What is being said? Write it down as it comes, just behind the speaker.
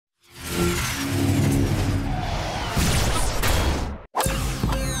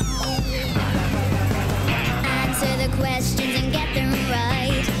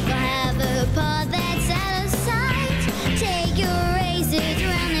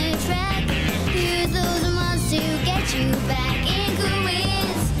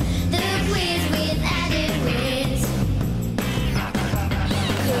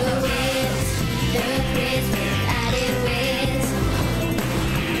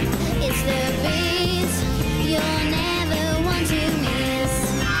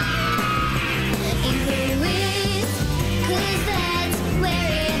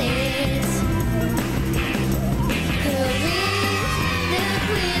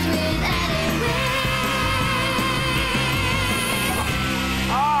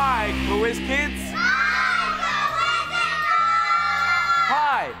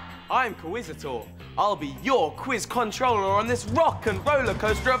I'm Kerwhizzitor. I'll be your quiz controller on this rock and roller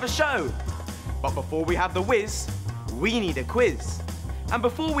coaster of a show. But before we have the whiz, we need a quiz. And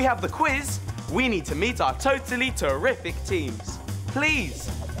before we have the quiz, we need to meet our totally terrific teams.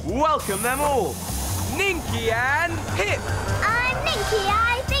 Please, welcome them all. Ninki and Pip. I'm Ninki,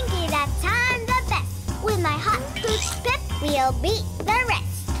 I thinky that I'm the best. With my hot pooch Pip, we'll beat the rest.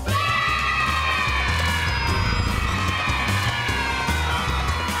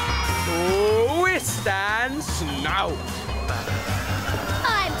 Twist and Snout.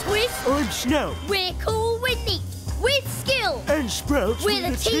 I'm Twist. I'm Snout. We're cool, we're neat, with skill. And Sprouts,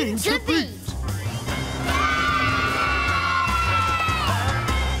 we're the team to beat.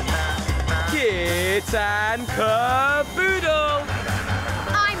 Kit and Caboodle.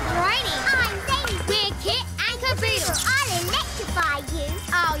 I'm Brainy. I'm Zany. We're Kit and Caboodle. I'll electrify you.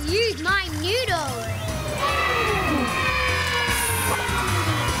 I'll use my noodle.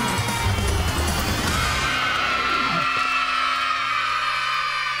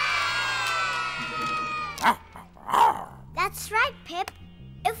 That's right, Pip.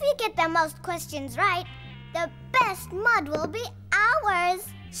 If we get the most questions right, the best mud will be ours.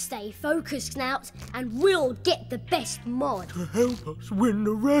 Stay focused, Snout, and we'll get the best mod. To help us win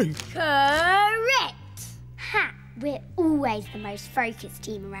the race. Correct! Ha! We're always the most focused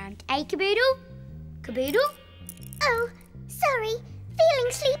team around, eh, Caboodle? Caboodle? Oh, sorry.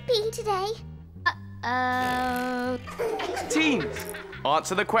 Feeling sleepy today. Teams,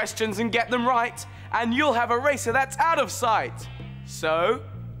 answer the questions and get them right, and you'll have a racer that's out of sight. So,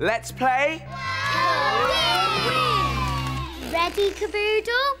 let's play. Ready,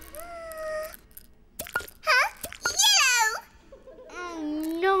 Caboodle? Huh?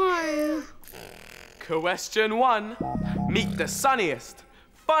 Yellow! No. Question 1. Meet the sunniest,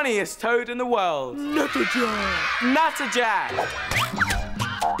 funniest toad in the world. Natterjack. Natterjack.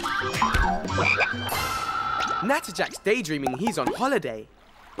 Natterjack's daydreaming he's on holiday.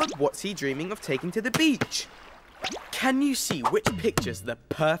 But what's he dreaming of taking to the beach? Can you see which picture's the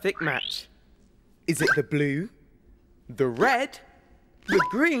perfect match? Is it the blue, the red, the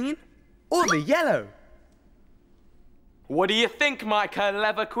green, or the yellow? What do you think, my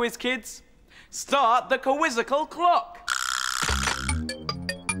clever quiz kids? Start the Kerwhizzical clock.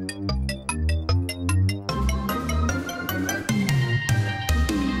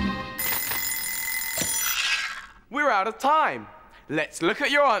 We're out of time. Let's look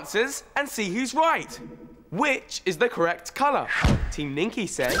at your answers and see who's right. Which is the correct colour? Team Ninki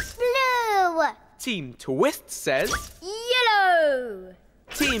says... Blue! Team Twist says... Yellow!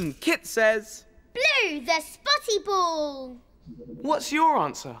 Team Kit says... Blue, the spotty ball. What's your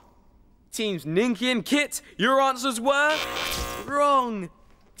answer? Teams Ninki and Kit, your answers were... wrong.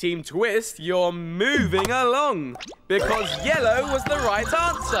 Team Twist, you're moving along. Because yellow was the right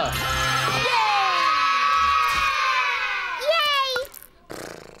answer.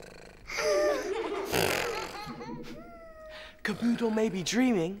 Caboodle may be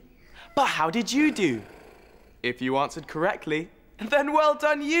dreaming, but how did you do? If you answered correctly, then well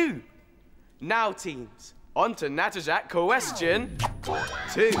done you. Now, teams, on to Natterjack question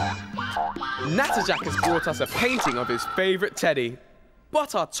 2. Natterjack has brought us a painting of his favourite teddy,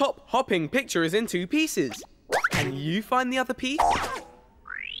 but our top hopping picture is in 2 pieces. Can you find the other piece?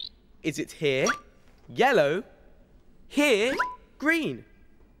 Is it here, yellow, here, green,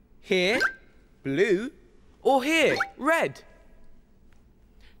 here, blue, or here, red?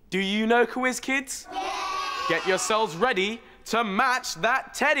 Do you know, Quiz Kids? Yeah! Get yourselves ready to match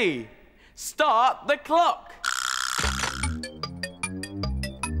that teddy. Start the clock.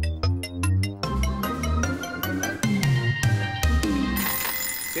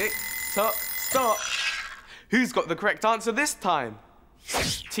 Tick, tock, stop. Who's got the correct answer this time?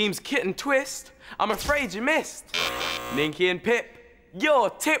 Teams Kit and Twist, I'm afraid you missed. Ninki and Pip, you're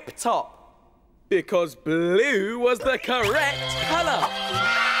tip-top. Because blue was the correct colour.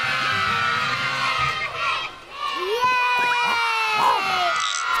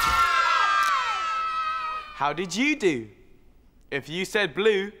 How did you do? If you said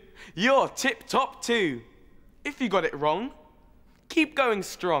blue, you're tip-top too. If you got it wrong, keep going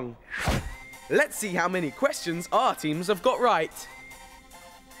strong. Let's see how many questions our teams have got right.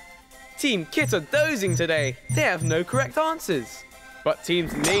 Team Kit are dozing today. They have no correct answers. But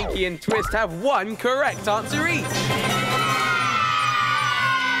teams Ninki and Twist have 1 correct answer each.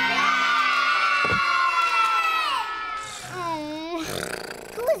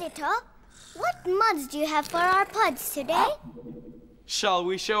 Kerwhizzitor, what muds do you have for our pods today? Shall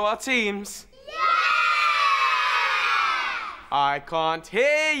we show our teams? Yeah! I can't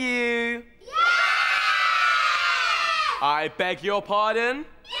hear you. Yeah! I beg your pardon?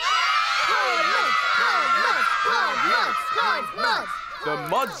 Yeah! The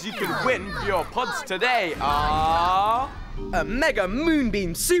mods you can win for your pods today are... a Mega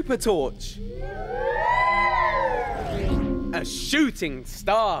Moonbeam Super Torch, a Shooting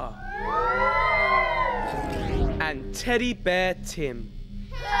Star, and Teddy Bear Tim.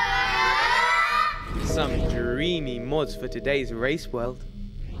 Some dreamy mods for today's race world.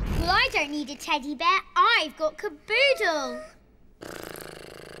 Well, I don't need a teddy bear. I've got Caboodle.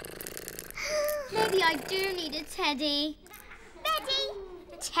 Maybe I do need a teddy. Ready?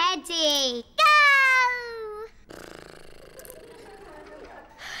 Teddy, go!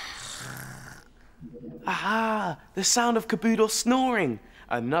 Aha! The sound of Caboodle snoring.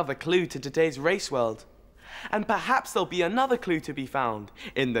 Another clue to today's race world. And perhaps there'll be another clue to be found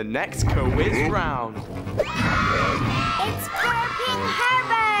in the next KERWHIZZ round. It's Burping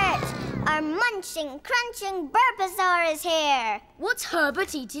Herbert! Our munching, crunching Burposaur is here. What's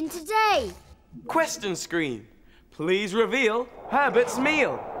Herbert eating today? Question screen. Please reveal Herbert's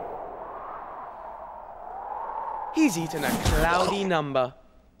meal. He's eaten a cloudy number.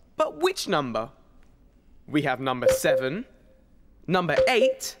 But which number? We have number 7, number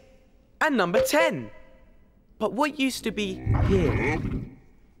 8, and number 10. But what used to be here?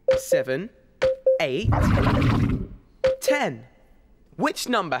 7, 8, 10. Which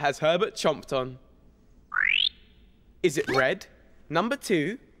number has Herbert chomped on? Is it red, number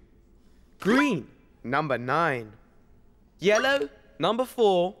 2, green, number 9, yellow, number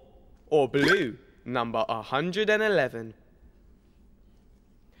 4, or blue, number 111?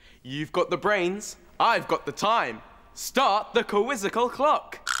 You've got the brains, I've got the time. Start the Kerwhizzical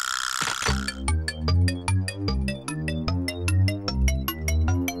clock.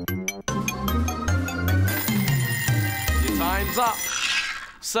 Your time's up.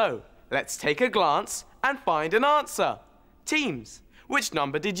 So, let's take a glance and find an answer. Teams, which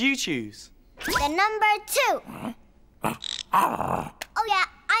number did you choose? The number 2. Oh yeah,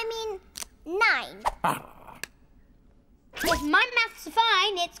 I mean 9. If my maths are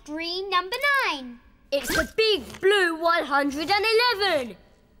fine, it's green number 9. It's the big blue 111.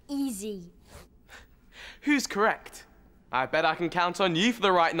 Easy. Who's correct? I bet I can count on you for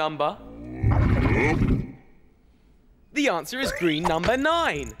the right number. The answer is green number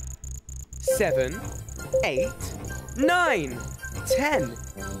 9. 7, 8, 9, 10.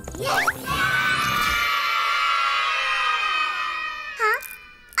 Yes! Huh?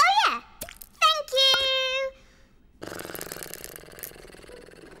 Oh yeah! Thank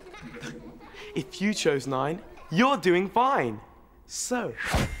you! If you chose 9, you're doing fine. So,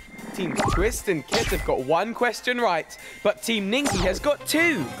 Team Twist and Kit have got 1 question right, but Team Ninki has got 2.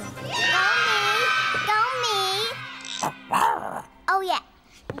 Go me! Go me! Oh yeah.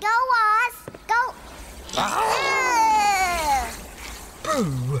 Go us! Go!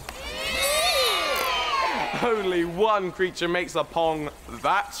 Only one creature makes a pong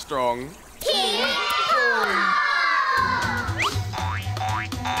that strong. King Kong!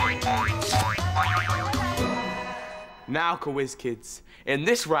 Now, KERWHIZZ kids, in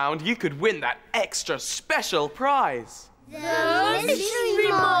this round you could win that extra special prize. The mystery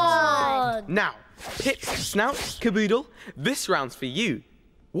mod! Now, Pip, Snout, Caboodle, this round's for you.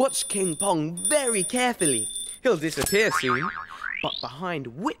 Watch King Pong very carefully. He'll disappear soon. But behind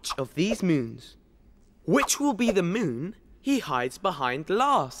which of these moons? Which will be the moon he hides behind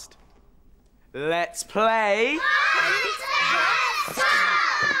last? Let's play...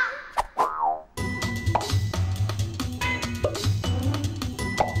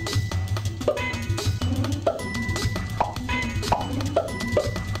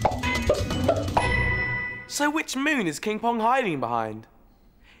 So which moon is King Pong hiding behind?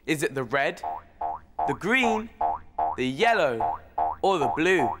 Is it the red, the green, the yellow, or the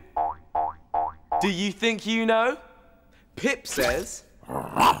blue? Do you think you know? Pip says.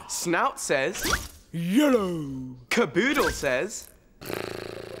 Snout says. Yellow. Caboodle says.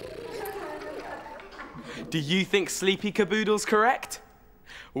 Do you think Sleepy Caboodle's correct?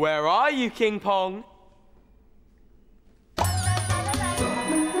 Where are you, King Pong?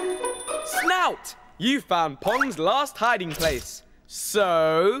 Snout! You found Pong's last hiding place.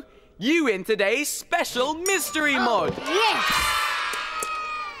 So, you win today's special mystery mod. Yes!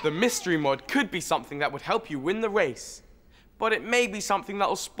 The mystery mod could be something that would help you win the race. But it may be something that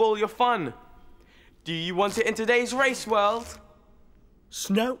will spoil your fun. Do you want it in today's race world?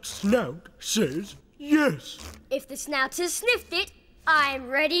 Snout says yes. If the snout has sniffed it, I'm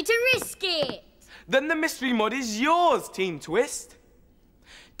ready to risk it. Then the mystery mod is yours, Team Twist.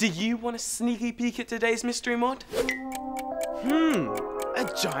 Do you want a sneaky peek at today's mystery mod? A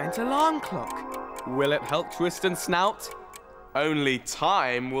giant alarm clock. Will it help Twist and Snout? Only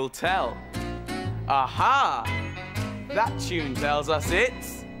time will tell. Aha! That tune tells us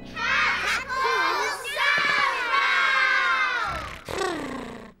it's...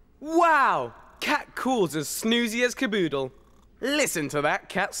 Wow! Cat calls as snoozy as caboodle. Listen to that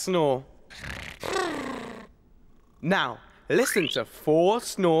cat snore. Now, listen to 4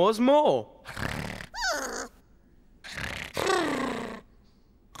 snores more.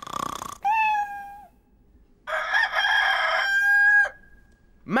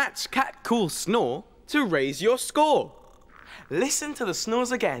 Match cat cool's snore to raise your score. Listen to the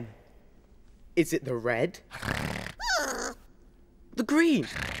snores again. Is it the red? The green?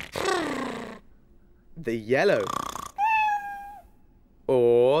 The yellow?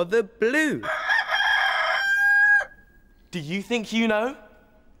 Or the blue? Do you think you know?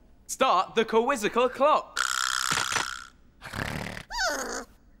 Start the Kerwhizzical clock.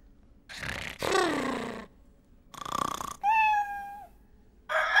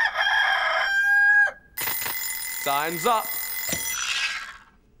 Time's up.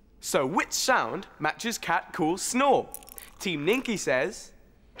 So which sound matches cat cool's snore? Team Ninki says...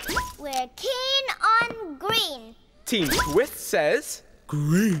 We're keen on green. Team Twist says...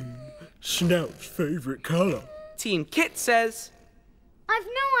 Green. Snout's favourite colour. Team Kit says... I've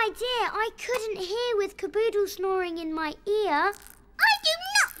no idea. I couldn't hear with Caboodle snoring in my ear. I do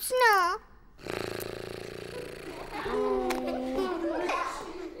not snore.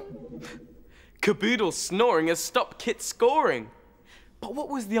 Caboodle's snoring has stopped Kit scoring. But what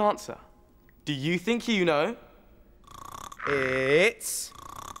was the answer? Do you think you know? It's...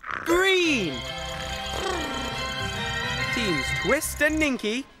 green! Teams Twist and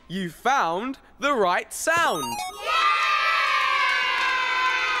Ninki, you found the right sound.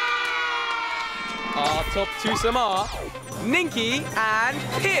 Our top twosome are Ninki and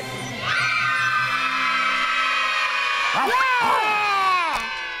Pip.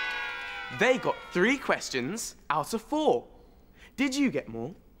 They got 3 questions out of 4. Did you get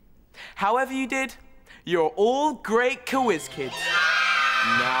more? However you did, you're all great Kerwhizz kids.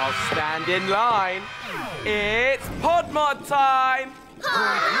 Now stand in line. It's Pod Mod time!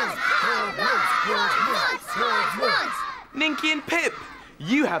 Ninki and Pip,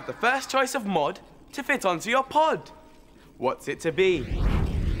 you have the first choice of mod to fit onto your pod. What's it to be?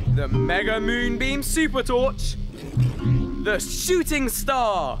 The Mega Moonbeam Super Torch? The Shooting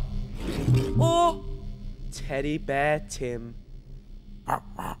Star? Or Teddy Bear Tim?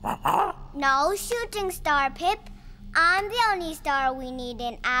 No shooting star, Pip. I'm the only star we need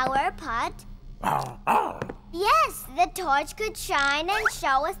in our pod. Yes, the torch could shine and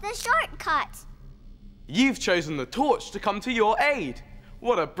show us the shortcut. You've chosen the torch to come to your aid.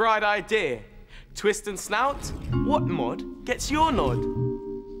 What a bright idea. Twist and Snout, what mod gets your nod?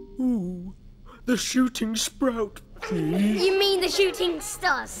 Ooh, the shooting sprout, please. You mean the shooting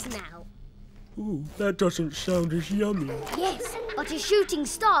star, Snout? Ooh, that doesn't sound as yummy. Yes, but a shooting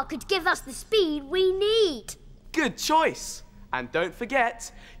star could give us the speed we need. Good choice. And don't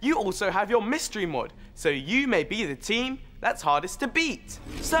forget, you also have your mystery mod, so you may be the team that's hardest to beat.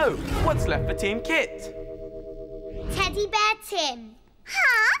 So, what's left for Team Kit? Teddy Bear Tim.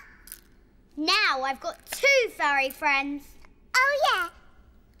 Huh? Now I've got 2 furry friends. Oh, yeah.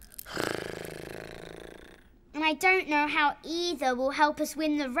 And I don't know how either will help us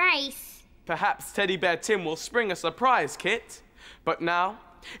win the race. Perhaps Teddy Bear Tim will spring a surprise, Kit. But now,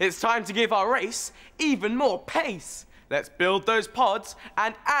 it's time to give our race even more pace. Let's build those pods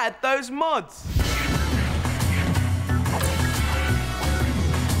and add those mods.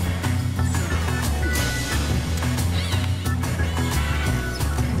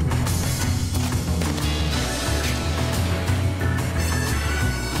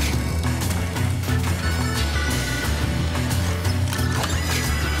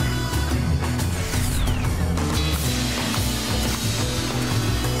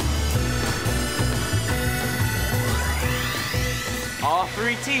 Our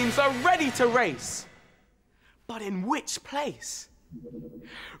 3 teams are ready to race. But in which place?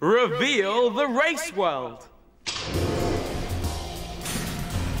 Reveal the race world.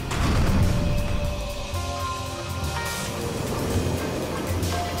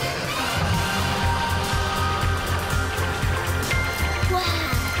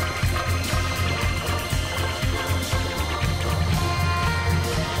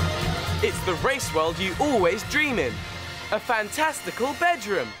 It's the race world you always dream in. A fantastical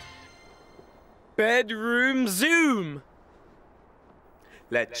bedroom. Bedroom Zoom.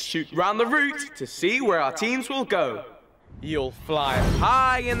 Let's shoot round the route to see where our teams will go. You'll fly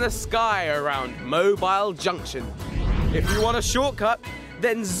high in the sky around Mobile Junction. If you want a shortcut,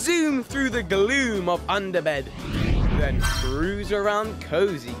 then zoom through the gloom of Underbed. Then cruise around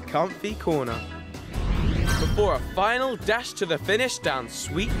Cozy Comfy Corner. before a final dash to the finish down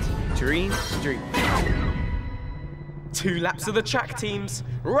Sweet Dream Street. 2 laps of the track, teams.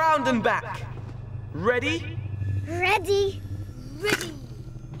 Round and back. Ready? Ready. Ready.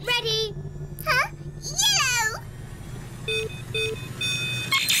 Ready. Huh? Yellow!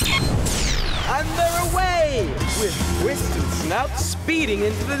 And they're away, with Twist and Snout speeding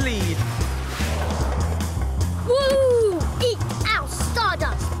into the lead. Woo! Eat our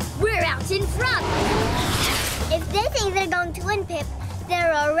stardust! We're out in front! If they think they're going to win, Pip,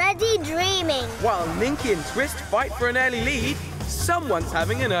 they're already dreaming. While Ninki and Twist fight for an early lead, someone's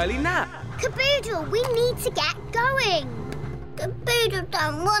having an early nap. Caboodle, we need to get going. Caboodle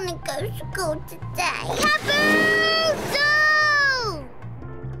don't want to go to school today. Caboodle!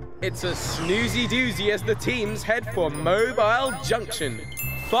 It's a snoozy-doozy as the teams head for Mobile Junction.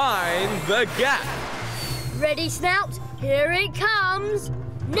 Find the gap. Ready, Snout? Here it comes!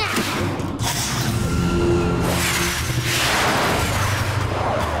 Now!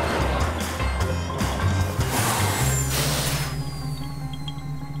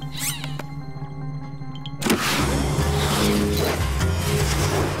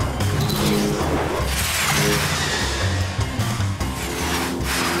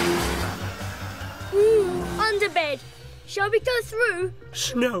 Underbed. Shall we go through?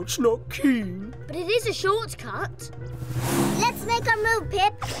 Snout's not keen. But it is a shortcut. Let's make our move,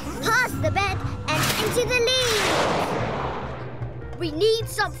 Pip. Past the bed and into the lead. We need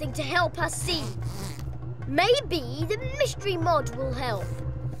something to help us see. Maybe the mystery mod will help.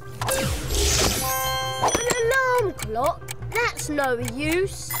 An alarm clock? That's no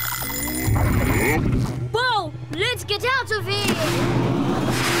use. Whoa! Let's get out of here!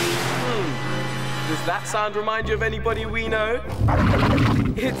 Does that sound remind you of anybody we know?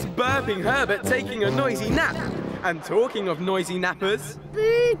 It's Burping Herbert taking a noisy nap. And talking of noisy nappers...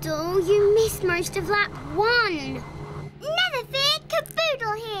 Boodle, you missed most of lap 1. Never fear,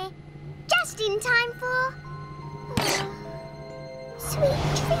 Caboodle here. Just in time for... Sweet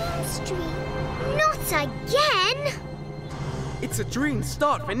Dream Street. Not again! It's a dream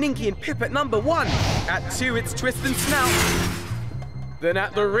start for Ninki and Pip at number 1. At 2, it's Twist and Snout. Then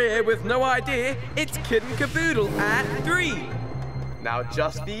at the rear, with no idea, it's Kid and Caboodle at 3. Now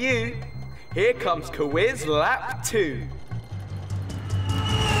just for you, here comes KERWHIZZ lap 2.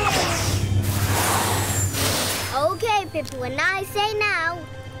 Okay, Pip, when I say now,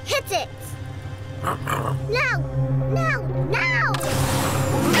 hit it. Now, now, now!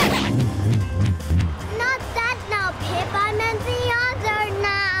 Not that now, Pip, I meant the other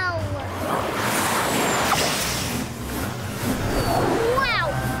now. Wow!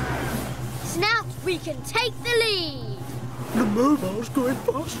 Snout, we can take the lead. The mobile's going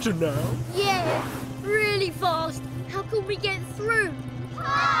faster now. Yeah, really fast. How can we get through?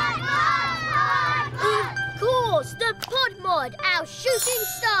 Of course, the pod mod, our shooting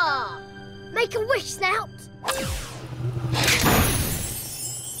star. Make a wish, Snout.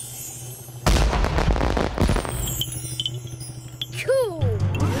 Cool.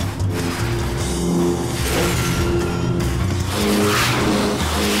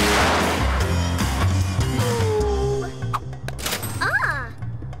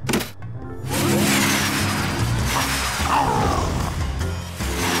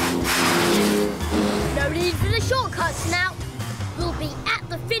 No need for the shortcut, Snout. We'll be at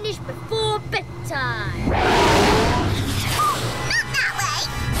the finish before bedtime. Not that way!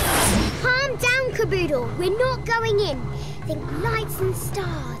 Calm down, Caboodle. We're not going in. Think lights and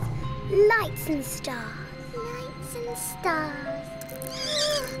stars. Lights and stars. Lights and stars.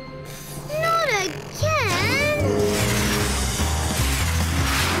 Not again!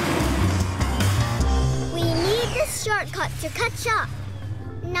 We need this shortcut to catch up.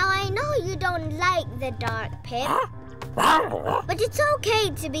 Now, I know you don't like the dark, Pip. But it's okay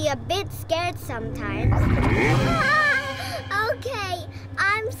to be a bit scared sometimes. Okay,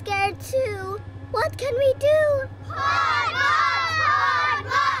 I'm scared too. What can we do? Pod mod!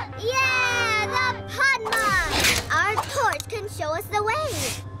 Yeah, the pod mod! Our torch can show us the way.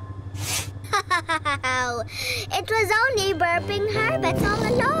 It was only Burping Herbert all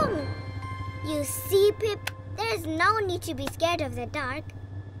along. You see, Pip, there's no need to be scared of the dark.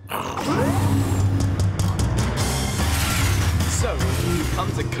 So, we've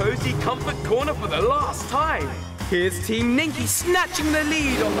come to Cozy Comfort Corner for the last time. Here's Team Ninki snatching the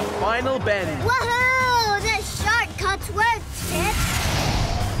lead on the final bend. Woohoo! The shortcut worked, Pip.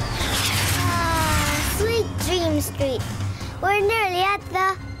 Sweet Dream Street. We're nearly at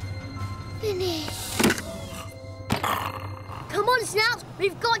the finish. Come on, Snout.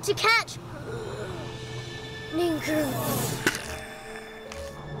 We've got to catch... Ninki.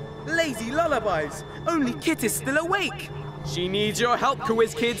 Lazy lullabies. Only Kit is still awake. She needs your help,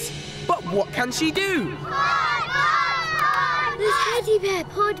 Kerwhizz kids. But what can she do? The teddy bear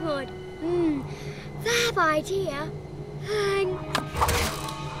pod mod. Fab idea.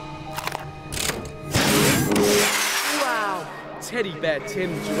 Wow! Teddy Bear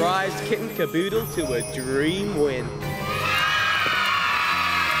Tim drives Kitten Caboodle to a dream win.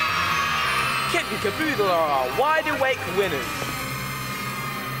 Kitten Caboodle are our wide-awake winners.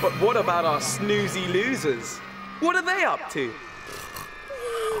 But what about our snoozy losers? What are they up to?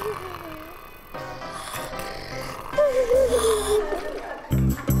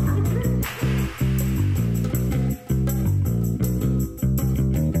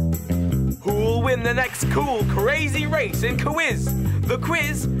 Who'll win the next cool, crazy race in KERWHIZZ? The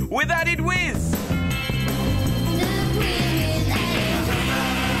quiz with added whiz! The quiz